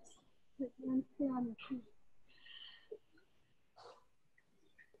feet, your hands stay on your feet.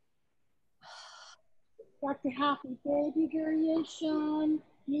 Back to happy baby variation.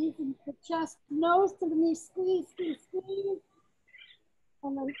 Knees into the chest, nose to the knee, squeeze, squeeze, squeeze.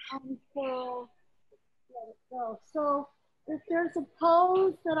 And then unfurl, let it go. So if there's a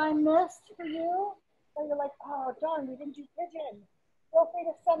pose that I missed for you, or you're like, oh darn, we didn't do pigeon, feel free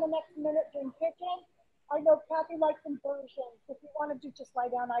to spend the next minute doing pigeon. I know Kathy likes inversions. If you want to do just lie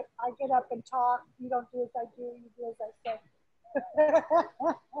down, I get up and talk. You don't do as I do, you do as I say.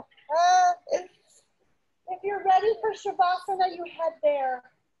 If you're ready for Shavasana, you head there.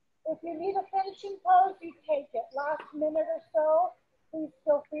 If you need a finishing pose, you take it. Last minute or so, please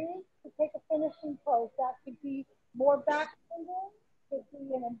feel free to take a finishing pose. That could be more back bending, could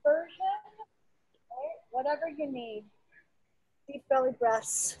be an inversion, right? Whatever you need. Deep belly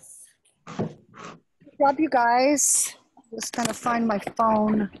breaths. Love you guys. Just gonna find my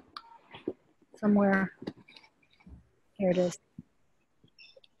phone somewhere. Here it is.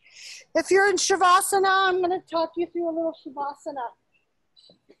 If you're in Shavasana, I'm gonna talk you through a little Shavasana.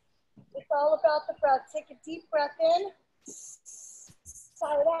 It's all about the breath. Take a deep breath in.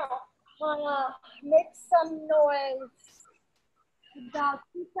 Sigh it out. Hana. Make some noise. It's about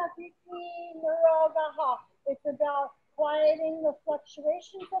it's about quieting the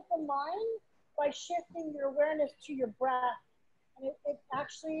fluctuations of the mind by shifting your awareness to your breath. And it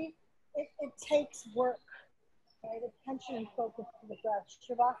actually takes work. Right? Attention and focus to the breath.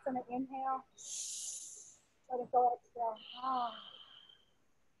 Shavasana, inhale. Let it go, exhale.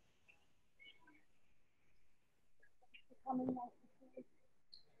 Coming nice and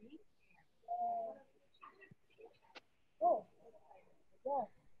slow. Oh, yes.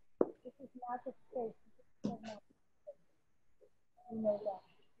 This is magic space. You know that.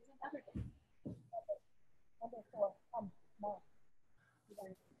 Number 4. Come on.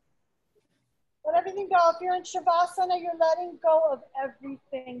 Let everything go. If you're in Shavasana, you're letting go of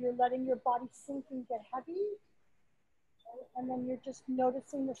everything. You're letting your body sink and get heavy. Right? And then you're just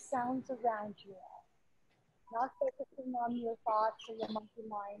noticing the sounds around you. Not focusing on your thoughts or your monkey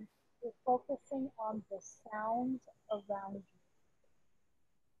mind. You're focusing on the sounds around you.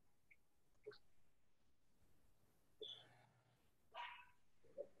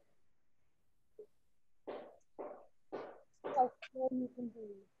 How slow you can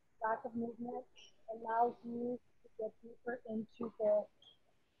be. Lack of movement allows you to get deeper into the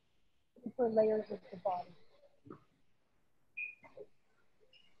deeper layers of the body.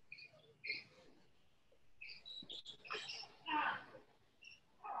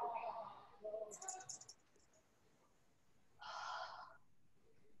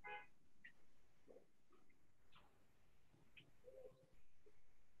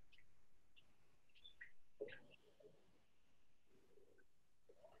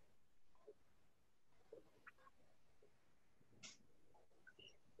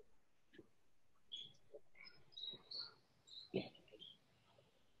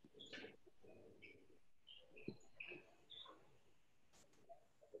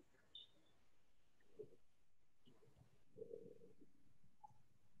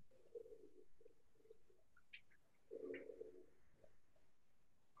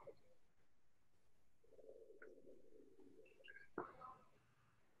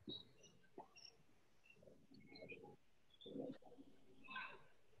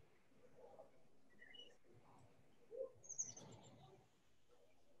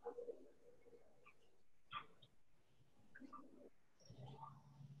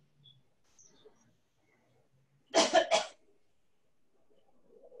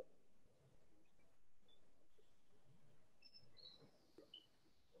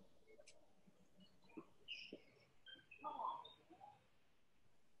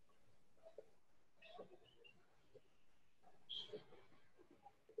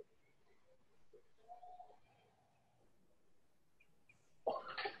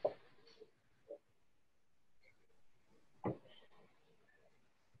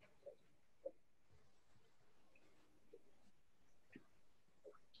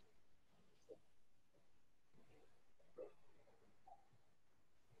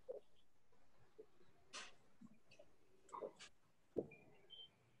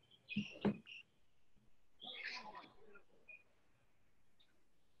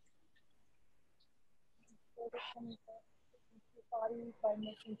 Body by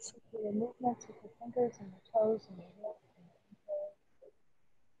making circular movements with your fingers and your toes and your hips and your ankles.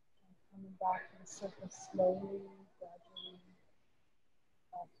 And coming back to the surface slowly, gradually,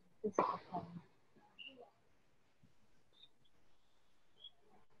 back to the physical plane.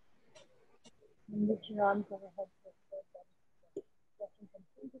 And lift your arms overhead to a full body stretch. Stretching from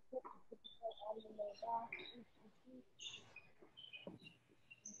fingertip to tippy-toe all the way back. Reach.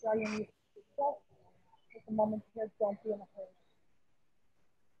 Draw your knees to the chest. Take a moment here, don't be in a hurry.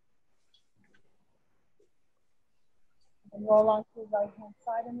 And roll onto the right hand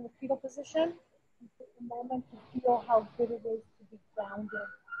side in the fetal position. And take a moment to feel how good it is to be grounded,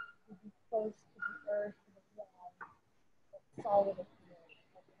 to be close to the earth, to the ground, as solid as the earth,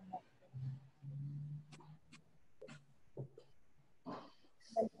 as connected.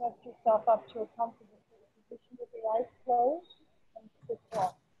 And then press yourself up to a comfortable position with your eyes closed and sit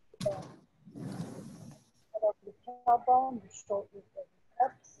tall. Head over the tailbone, your shoulders over the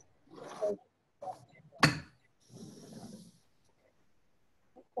hips.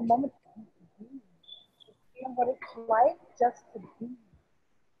 Take a moment to feel what it's like just to be.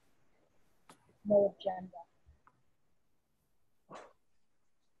 No agenda.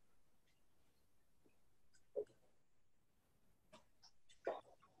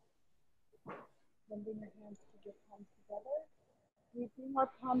 Then bring your hands to your palms together. We bring our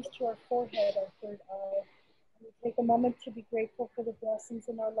palms to our forehead, our third eye. And we take a moment to be grateful for the blessings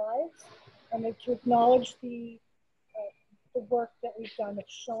in our lives and to acknowledge the work that we've done of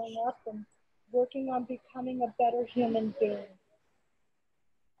showing up and working on becoming a better human being.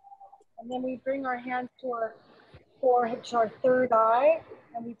 And then we bring our hands to our forehead, to our third eye,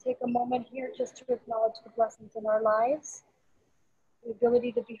 and we take a moment here just to acknowledge the blessings in our lives, the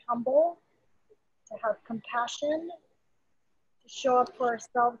ability to be humble, to have compassion, to show up for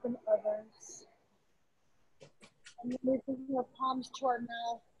ourselves and others. And then we bring our palms to our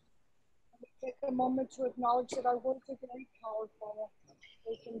mouth. And we take a moment to acknowledge that our words are very powerful.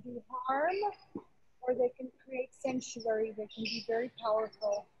 They can do harm or they can create sanctuary. They can be very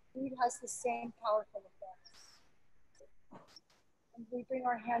powerful. Food has the same powerful effects. And we bring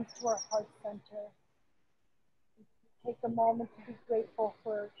our hands to our heart center. We take a moment to be grateful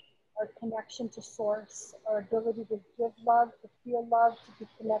for our connection to Source, our ability to give love, to feel love, to be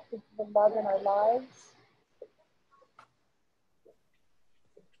connected to the love in our lives.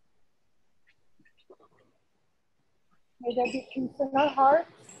 May there be peace in our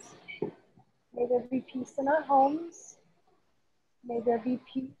hearts. May there be peace in our homes. May there be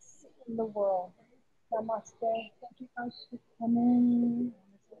peace in the world. Namaste. Thank you guys for coming.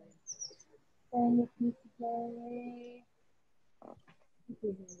 Staying with me today.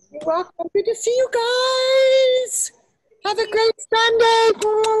 You're welcome. Good to see you guys. Have a great Sunday.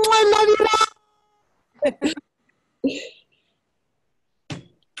 I love you all.